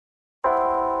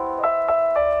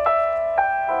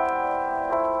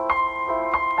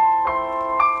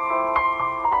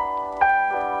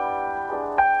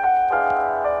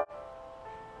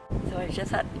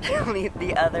just had to delete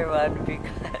the other one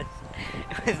because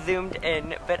it was zoomed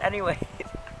in. But anyways,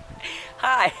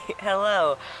 hi,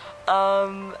 hello.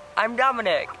 I'm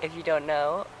Dominic, if you don't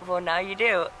know. Well, now you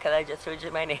do, because I just told you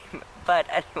my name. But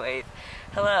anyways,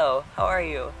 hello, how are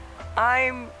you?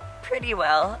 I'm pretty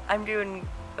well. I'm doing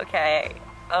okay.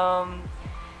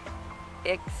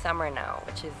 It's summer now,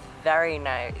 which is very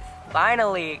nice.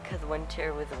 Finally, because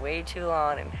winter was way too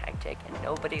long and hectic, and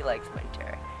nobody likes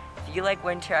winter. If you like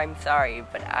winter, I'm sorry,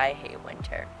 but I hate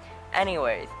winter.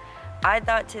 Anyways, I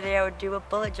thought today I would do a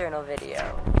bullet journal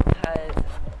video, because,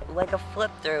 like a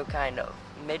flip through kind of,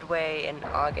 midway in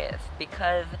August,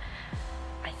 because,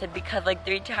 I said because like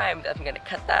 3 times, I'm gonna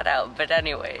cut that out, but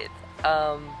anyways,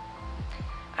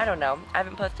 I don't know, I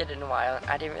haven't posted in a while,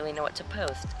 I didn't really know what to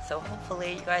post, so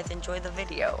hopefully you guys enjoy the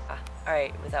video.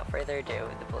 Alright, without further ado,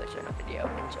 the bullet journal video,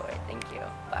 enjoy, thank you,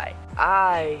 bye.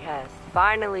 Yes,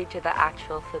 finally to the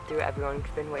actual flip through everyone's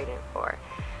been waiting for.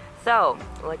 So,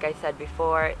 like I said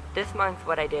before, this month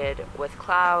what I did was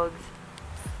clouds,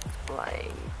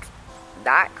 like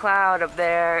that cloud up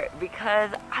there,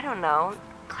 because, I don't know,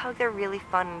 clouds are really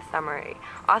fun and summery.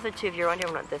 Also too, if you're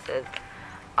wondering what this is,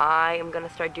 I am going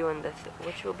to start doing this,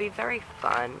 which will be very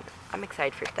fun. I'm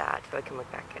excited for that, so I can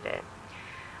look back at it.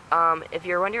 If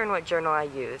you're wondering what journal I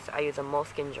use a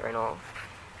Moleskine journal.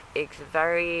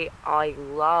 I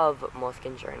love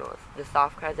Moleskine journals. The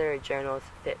soft cover journals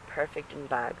fit perfect in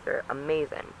bags. They're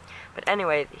amazing. But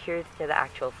anyways, here's to the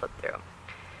actual flip through.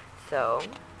 So,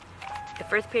 the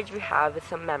first page we have is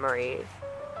some memories.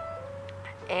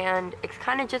 And it's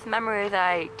kind of just memories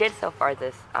I did so far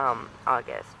this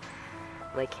August.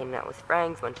 Like hanging out with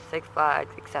friends, went to Six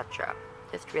Flags, etc.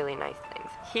 Just really nice things.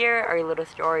 Here are little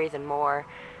stories and more.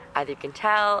 As you can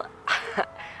tell,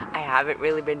 I haven't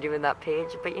really been doing that page,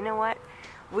 but you know what?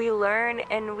 We learn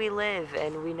and we live,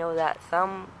 and we know that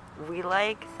some we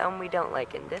like, some we don't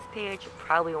like, and this page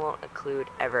probably won't include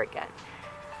ever again.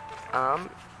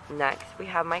 Next we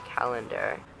have my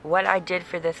calendar. What I did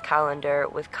for this calendar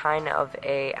was kind of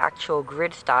a actual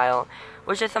grid style,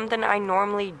 which is something I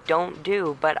normally don't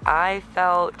do, but I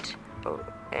felt,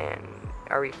 and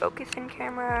are we focusing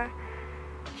camera?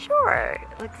 Sure,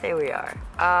 let's say we are.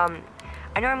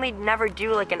 I normally never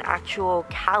do like an actual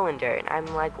calendar, and I'm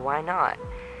like, why not?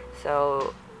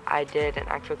 So I did an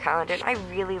actual calendar, and I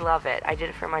really love it. I did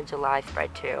it for my July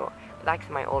spread too, but that's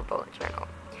my old bullet journal.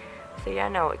 So yeah,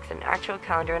 no, it's an actual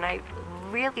calendar, and I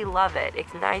really love it.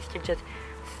 It's nice to just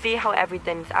see how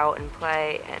everything's out and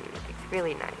play, and it's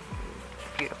really nice.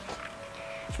 It's beautiful.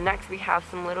 Next we have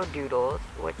some little doodles,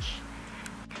 which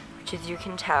as you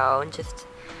can tell, just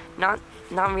not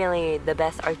really the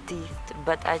best artiste,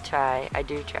 but I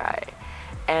do try.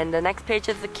 And the next page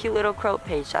is a cute little quote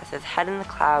page that says, head in the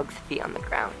clouds, feet on the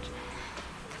ground.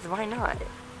 Because why not?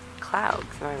 Clouds,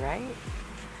 am I right?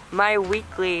 My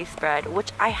weekly spread,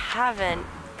 which I haven't,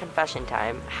 confession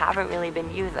time, haven't really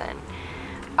been using.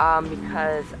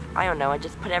 Because, I don't know, I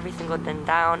just put every single thing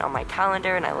down on my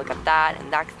calendar and I look at that,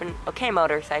 and that's been, okay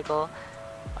motorcycle,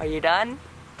 are you done?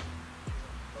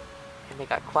 And they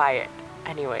got quiet.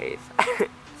 Anyways,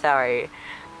 sorry.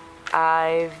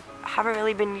 I haven't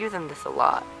really been using this a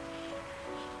lot.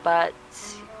 But,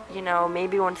 you know,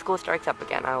 maybe when school starts up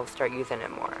again, I'll start using it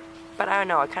more. But I don't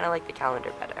know, I kind of like the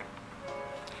calendar better.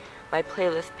 My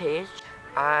playlist page,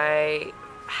 I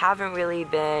haven't really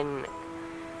been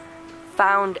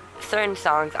found certain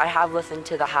songs. I have listened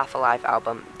to the Half Alive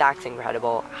album. That's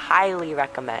incredible. Highly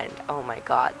recommend. Oh my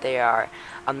god, they are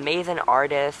amazing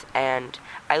artists, and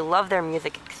I love their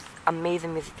music. It's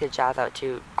amazing music to jazz out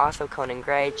to. Also Conan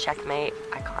Gray, Checkmate,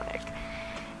 iconic.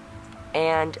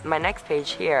 And my next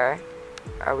page here,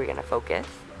 are we gonna focus?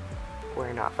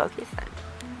 We're not focusing.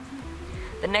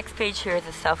 The next page here is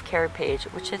a self-care page,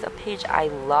 which is a page I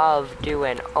love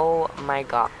doing. Oh my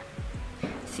god.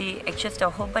 See, it's just a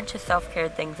whole bunch of self-care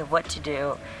things of what to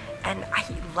do, and I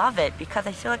love it because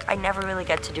I feel like I never really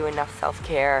get to do enough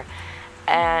self-care,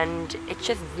 and it's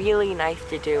just really nice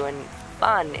to do and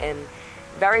fun and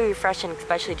very refreshing,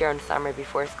 especially during summer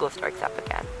before school starts up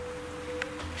again.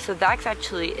 So that's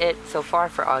actually it so far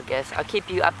for August. I'll keep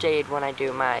you updated when I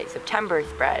do my September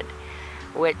spread,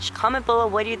 which, comment below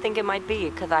what do you think it might be,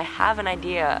 because I have an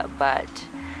idea, but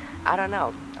I don't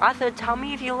know. Also, tell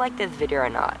me if you like this video or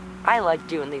not. I like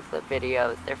doing these flip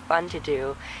videos. They're fun to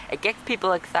do. It gets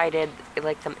people excited. It's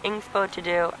like some inspo to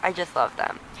do. I just love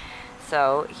them.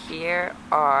 So here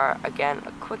are, again,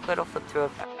 a quick little flip through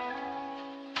of them.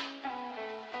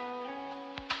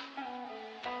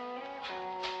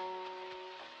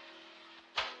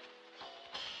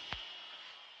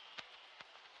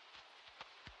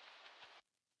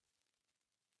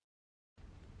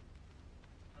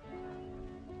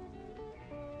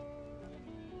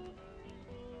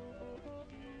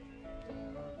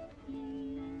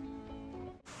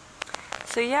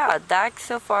 So yeah, that's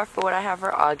so far for what I have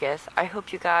for August. I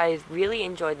hope you guys really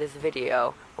enjoyed this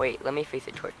video. Wait, let me face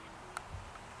it toward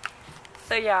you.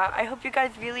 So yeah, I hope you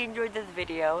guys really enjoyed this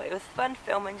video. It was fun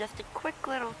filming just a quick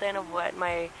little thing of what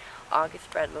my August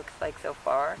spread looks like so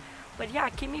far. But yeah,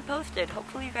 keep me posted.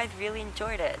 Hopefully you guys really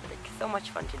enjoyed it. Like, so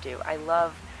much fun to do. I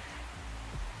love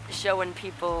showing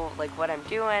people like what I'm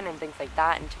doing and things like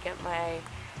that, and to get my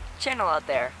channel out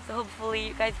there. So hopefully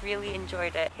you guys really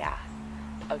enjoyed it. Yeah.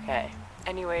 Okay.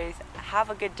 Anyways,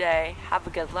 have a good day. Have a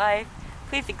good life.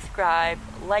 Please subscribe,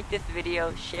 like this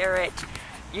video, share it,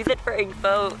 use it for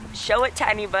info, show it to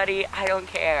anybody. I don't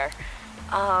care.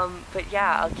 But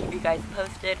yeah, I'll keep you guys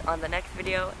posted on the next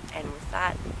video. And with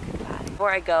that, goodbye.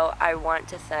 Before I go, I want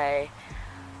to say,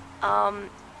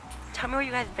 tell me what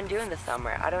you guys have been doing this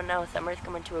summer. I don't know, summer's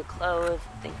coming to a close,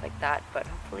 things like that, but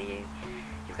hopefully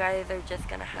you guys are just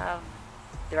gonna have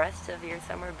the rest of your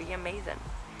summer be amazing.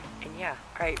 And yeah,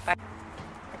 alright, bye.